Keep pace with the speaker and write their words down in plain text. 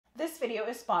This video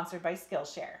is sponsored by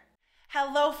Skillshare.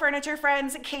 Hello furniture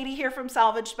friends, Katie here from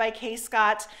Salvaged by K.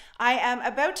 Scott. I am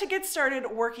about to get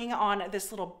started working on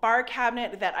this little bar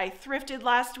cabinet that I thrifted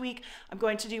last week. I'm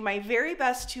going to do my very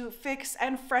best to fix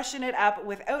and freshen it up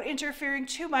without interfering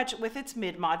too much with its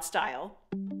mid-mod style.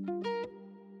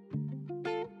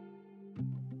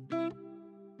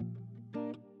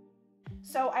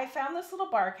 So I found this little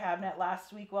bar cabinet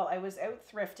last week while I was out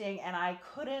thrifting and I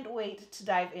couldn't wait to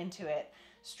dive into it.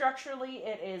 Structurally,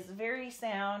 it is very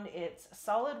sound, it's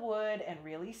solid wood and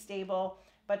really stable,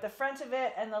 but the front of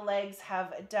it and the legs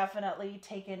have definitely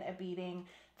taken a beating.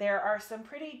 There are some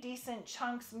pretty decent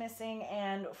chunks missing,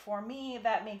 and for me,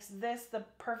 that makes this the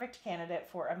perfect candidate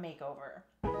for a makeover.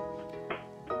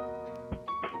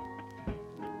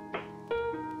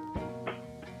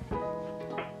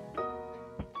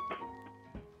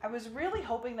 I was really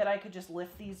hoping that I could just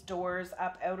lift these doors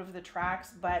up out of the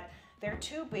tracks, but they're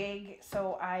too big,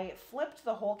 so I flipped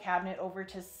the whole cabinet over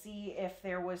to see if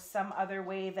there was some other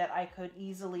way that I could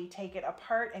easily take it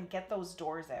apart and get those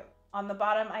doors out. On the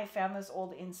bottom, I found this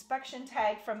old inspection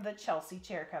tag from the Chelsea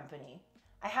Chair Company.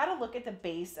 I had a look at the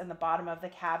base and the bottom of the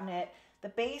cabinet. The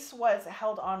base was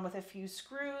held on with a few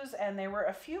screws, and there were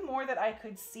a few more that I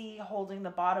could see holding the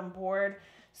bottom board.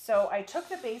 So I took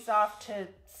the base off to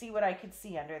see what I could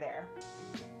see under there.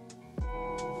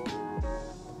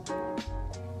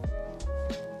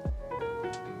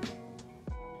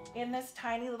 In this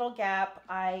tiny little gap,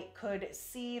 I could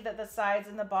see that the sides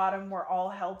and the bottom were all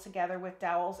held together with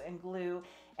dowels and glue.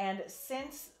 And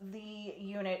since the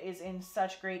unit is in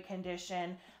such great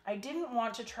condition, I didn't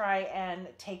want to try and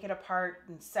take it apart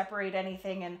and separate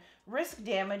anything and risk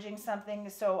damaging something,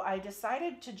 so I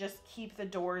decided to just keep the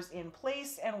doors in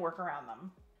place and work around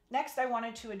them. Next, I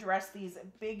wanted to address these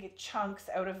big chunks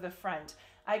out of the front.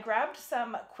 I grabbed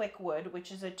some quick wood,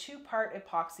 which is a two-part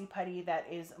epoxy putty that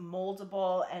is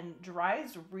moldable and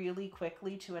dries really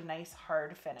quickly to a nice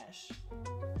hard finish.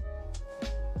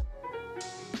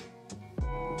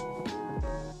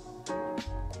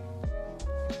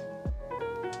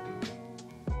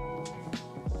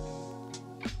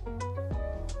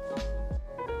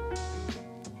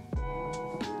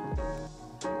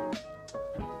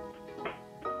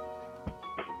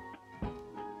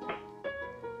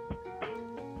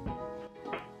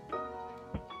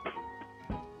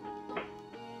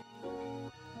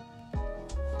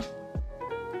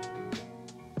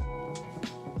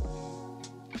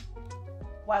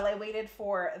 While I waited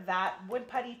for that wood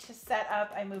putty to set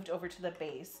up, I moved over to the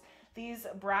base. These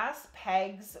brass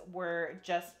pegs were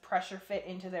just pressure fit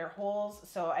into their holes,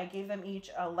 so I gave them each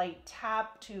a light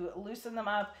tap to loosen them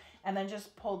up and then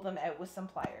just pulled them out with some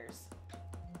pliers.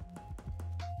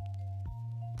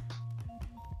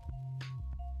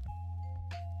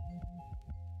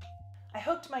 I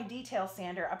hooked my detail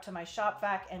sander up to my shop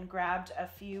vac and grabbed a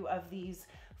few of these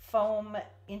foam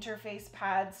interface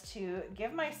pads to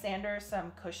give my sander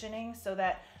some cushioning so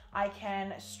that I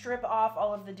can strip off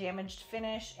all of the damaged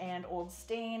finish and old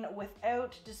stain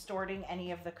without distorting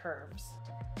any of the curves.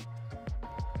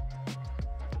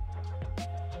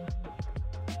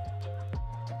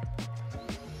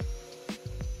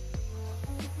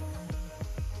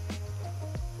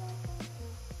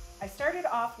 I started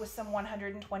off with some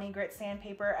 120 grit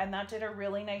sandpaper, and that did a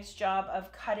really nice job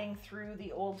of cutting through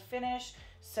the old finish,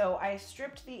 so I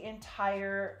stripped the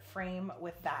entire frame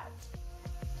with that.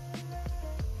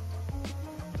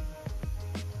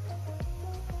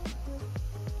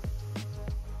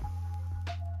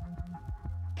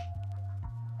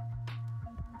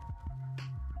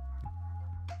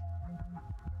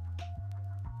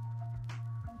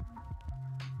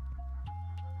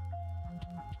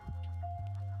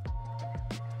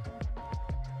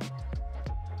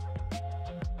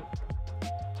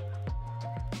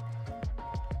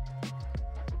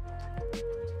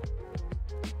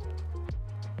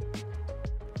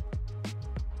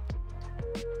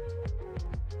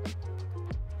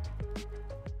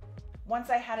 Once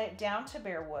I had it down to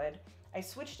bare wood, I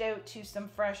switched out to some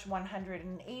fresh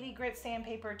 180 grit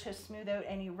sandpaper to smooth out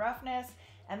any roughness,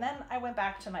 and then I went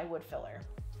back to my wood filler.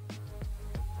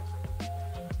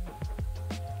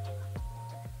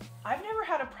 I've never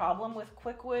had a problem with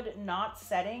quickwood not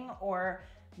setting or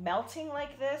melting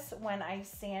like this when I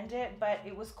sand it, but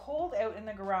it was cold out in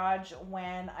the garage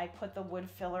when I put the wood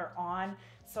filler on,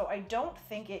 so I don't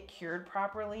think it cured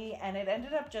properly, and it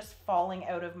ended up just falling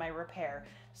out of my repair.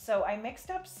 So I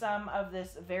mixed up some of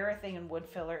this Behr wood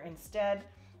filler instead.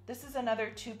 This is another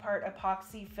two-part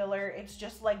epoxy filler. It's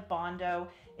just like Bondo.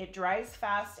 It dries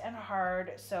fast and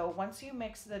hard, so once you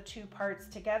mix the two parts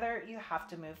together, you have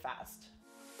to move fast.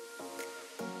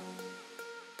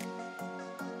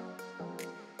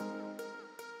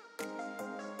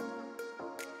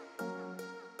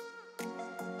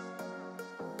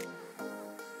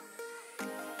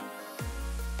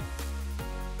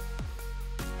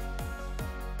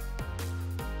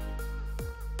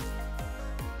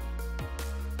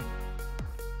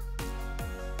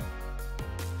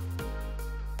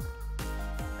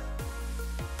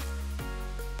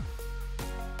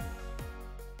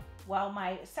 While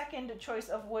my second choice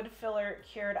of wood filler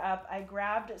cured up, I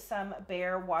grabbed some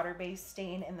Behr water-based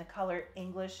stain in the color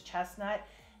English Chestnut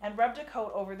and rubbed a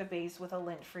coat over the base with a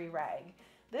lint-free rag.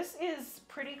 This is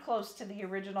pretty close to the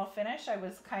original finish. I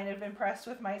was kind of impressed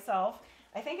with myself.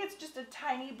 I think it's just a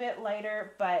tiny bit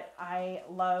lighter, but I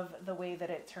love the way that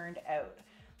it turned out.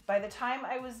 By the time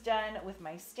I was done with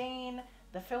my stain,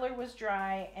 the filler was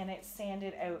dry and it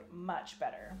sanded out much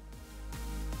better.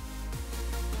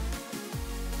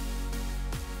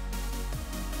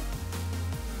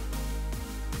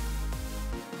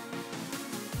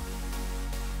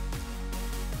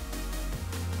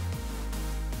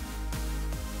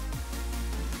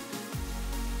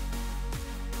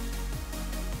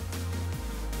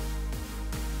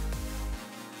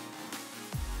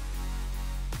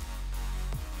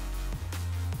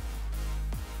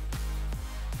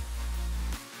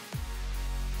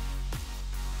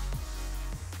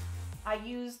 I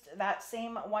used that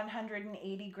same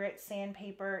 180 grit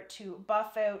sandpaper to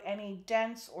buff out any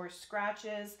dents or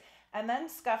scratches, and then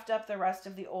scuffed up the rest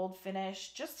of the old finish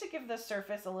just to give the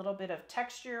surface a little bit of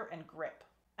texture and grip.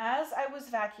 As I was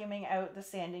vacuuming out the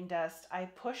sanding dust, I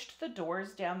pushed the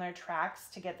doors down their tracks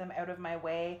to get them out of my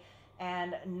way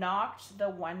and knocked the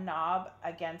one knob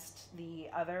against the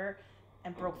other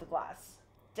and broke the glass.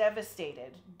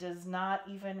 Devastated. Does not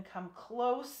even come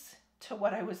close to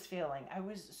what I was feeling. I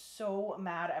was so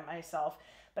mad at myself,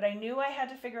 but I knew I had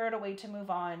to figure out a way to move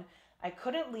on. I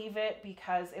couldn't leave it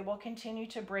because it will continue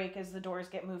to break as the doors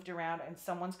get moved around and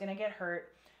someone's gonna get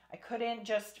hurt. I couldn't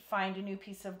just find a new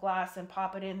piece of glass and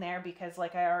pop it in there because,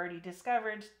 like I already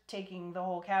discovered, taking the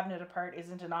whole cabinet apart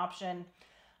isn't an option.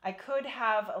 I could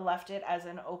have left it as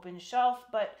an open shelf,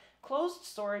 but closed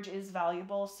storage is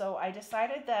valuable, so I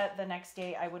decided that the next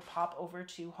day I would pop over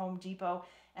to Home Depot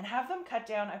and have them cut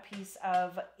down a piece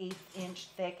of 1/8-inch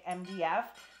thick MDF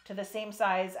to the same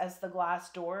size as the glass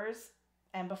doors.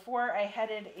 And before I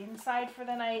headed inside for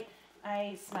the night,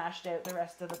 I smashed out the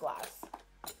rest of the glass.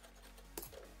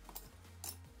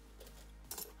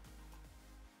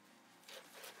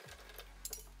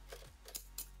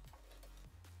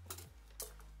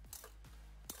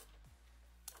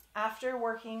 After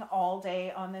working all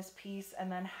day on this piece and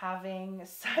then having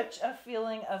such a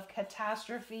feeling of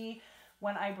catastrophe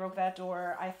when I broke that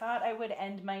door, I thought I would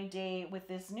end my day with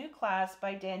this new class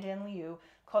by Dan Liu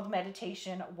called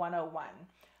Meditation 101.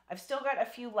 I've still got a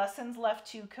few lessons left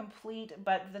to complete,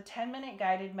 but the 10-minute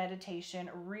guided meditation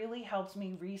really helps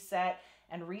me reset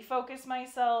and refocus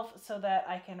myself so that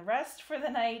I can rest for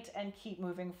the night and keep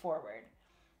moving forward.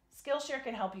 Skillshare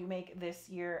can help you make this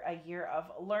year a year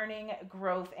of learning,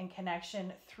 growth, and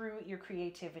connection through your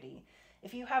creativity.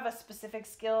 If you have a specific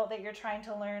skill that you're trying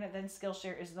to learn, then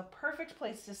Skillshare is the perfect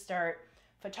place to start.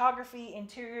 Photography,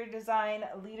 interior design,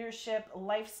 leadership,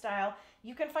 lifestyle,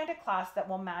 you can find a class that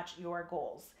will match your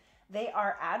goals. They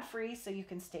are ad-free, so you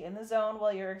can stay in the zone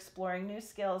while you're exploring new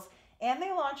skills, and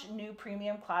they launch new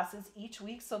premium classes each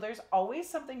week, so there's always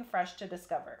something fresh to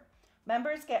discover.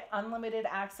 Members get unlimited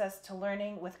access to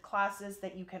learning with classes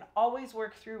that you can always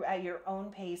work through at your own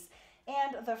pace.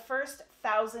 And the first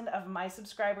 1,000 of my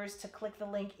subscribers to click the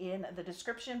link in the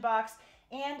description box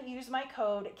and use my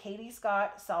code Katie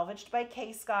Scott, Salvaged by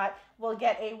K Scott, will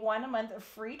get a 1-month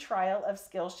free trial of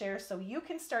Skillshare so you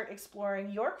can start exploring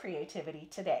your creativity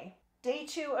today. Day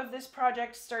 2 of this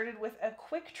project started with a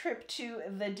quick trip to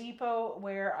the depot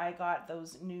where I got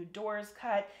those new doors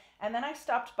cut, and then I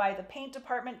stopped by the paint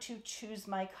department to choose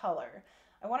my color.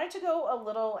 I wanted to go a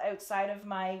little outside of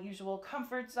my usual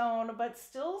comfort zone, but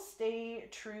still stay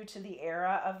true to the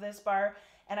era of this bar,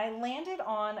 and I landed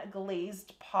on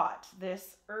Glazed Pot,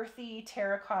 this earthy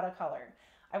terracotta color.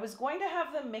 I was going to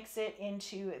have them mix it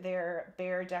into their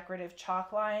Behr decorative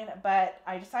chalk line, but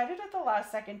I decided at the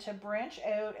last second to branch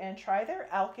out and try their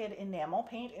Alkyd enamel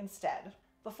paint instead.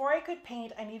 Before I could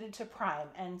paint, I needed to prime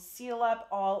and seal up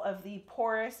all of the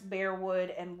porous bare wood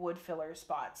and wood filler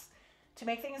spots. To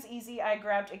make things easy, I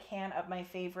grabbed a can of my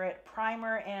favorite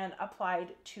primer and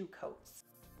applied 2 coats.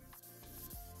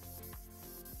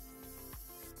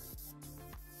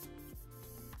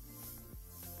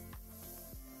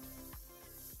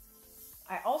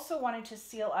 I also wanted to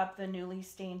seal up the newly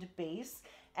stained base,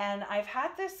 and I've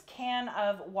had this can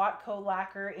of Watco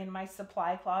lacquer in my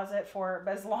supply closet for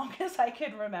as long as I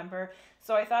can remember,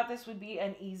 so I thought this would be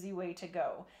an easy way to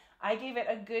go. I gave it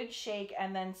a good shake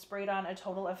and then sprayed on a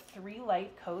total of 3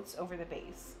 light coats over the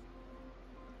base.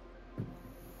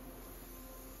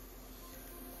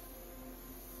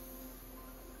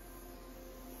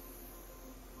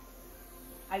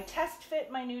 I test fit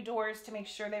my new doors to make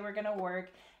sure they were going to work,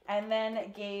 and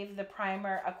then gave the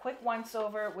primer a quick once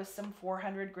over with some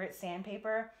 400 grit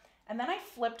sandpaper. and then I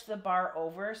flipped the bar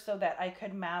over so that I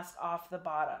could mask off the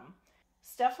bottom.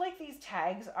 Stuff like these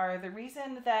tags are the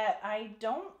reason that I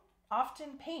don't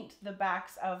often paint the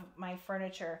backs of my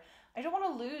furniture. I don't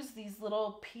want to lose these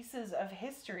little pieces of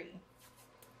history.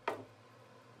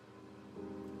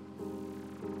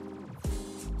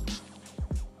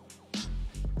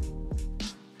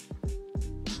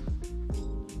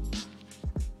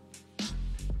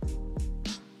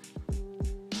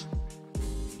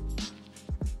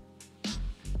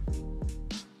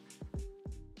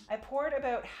 I poured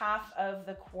about half of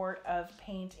the quart of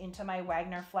paint into my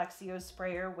Wagner Flexio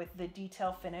sprayer with the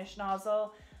detail finish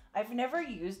nozzle. I've never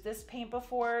used this paint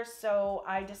before, so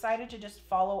I decided to just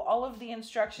follow all of the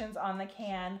instructions on the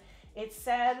can. It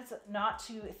says not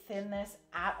to thin this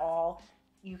at all.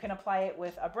 You can apply it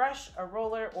with a brush, a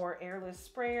roller, or airless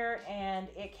sprayer, and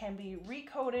it can be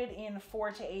recoated in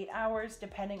 4 to 8 hours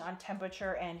depending on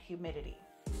temperature and humidity.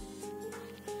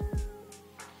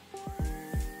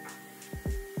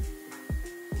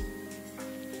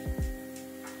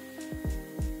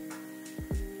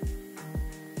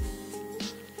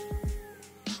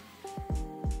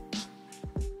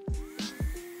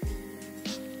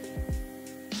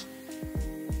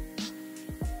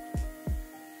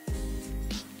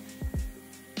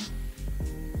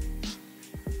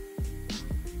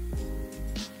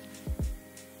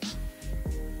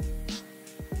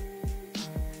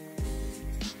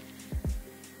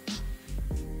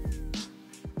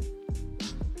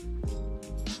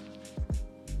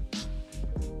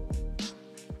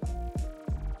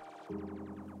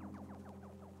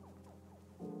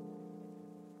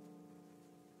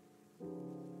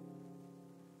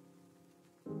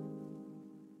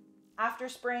 After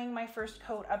spraying my first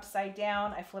coat upside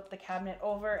down, I flipped the cabinet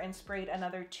over and sprayed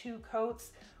another 2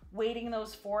 coats, waiting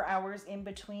those 4 hours in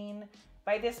between.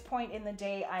 By this point in the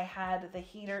day, I had the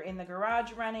heater in the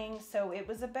garage running, so it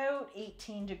was about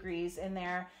 18 degrees in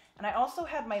there. And I also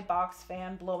had my box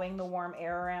fan blowing the warm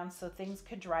air around so things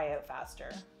could dry out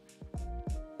faster.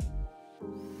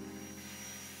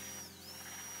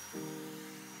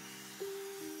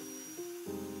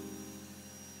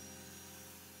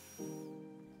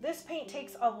 This paint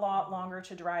takes a lot longer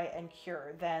to dry and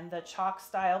cure than the chalk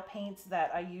style paints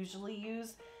that I usually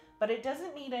use, but it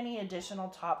doesn't need any additional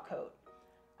top coat.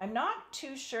 I'm not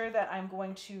too sure that I'm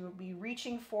going to be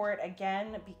reaching for it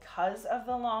again because of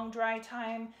the long dry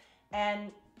time,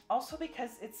 and also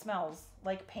because it smells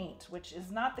like paint, which is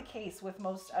not the case with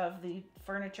most of the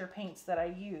furniture paints that I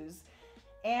use.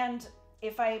 And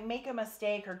if I make a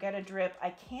mistake or get a drip, I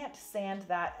can't sand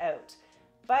that out.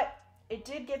 But it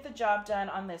did get the job done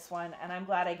on this one, and I'm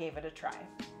glad I gave it a try.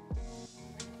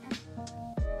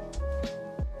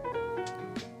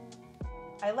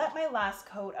 I let my last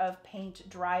coat of paint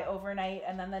dry overnight,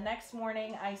 and then the next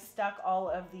morning I stuck all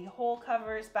of the hole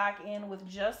covers back in with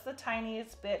just the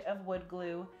tiniest bit of wood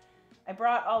glue. I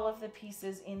brought all of the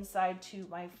pieces inside to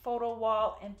my photo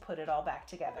wall and put it all back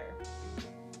together.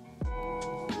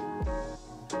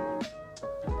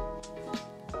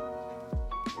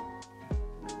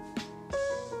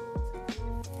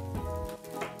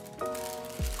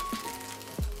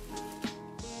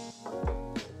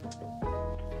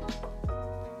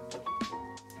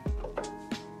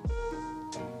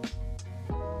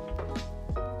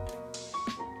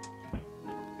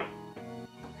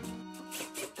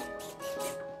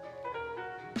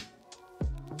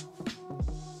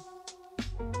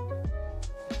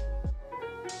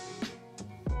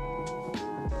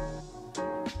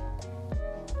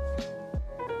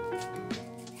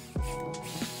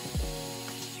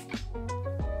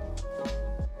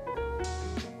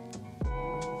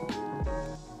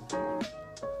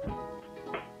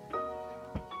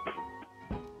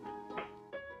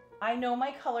 I know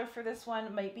my color for this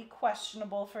one might be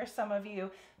questionable for some of you,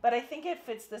 but I think it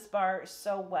fits this bar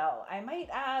so well. I might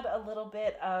add a little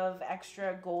bit of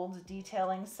extra gold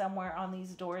detailing somewhere on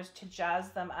these doors to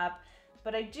jazz them up,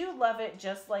 but I do love it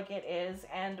just like it is.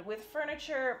 And with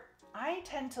furniture, I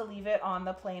tend to leave it on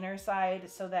the plainer side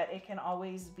so that it can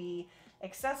always be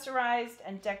accessorized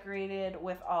and decorated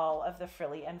with all of the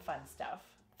frilly and fun stuff.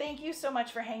 Thank you so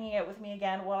much for hanging out with me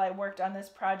again while I worked on this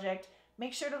project.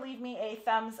 Make sure to leave me a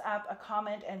thumbs up, a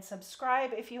comment, and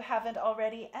subscribe if you haven't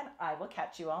already, and I will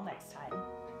catch you all next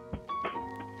time.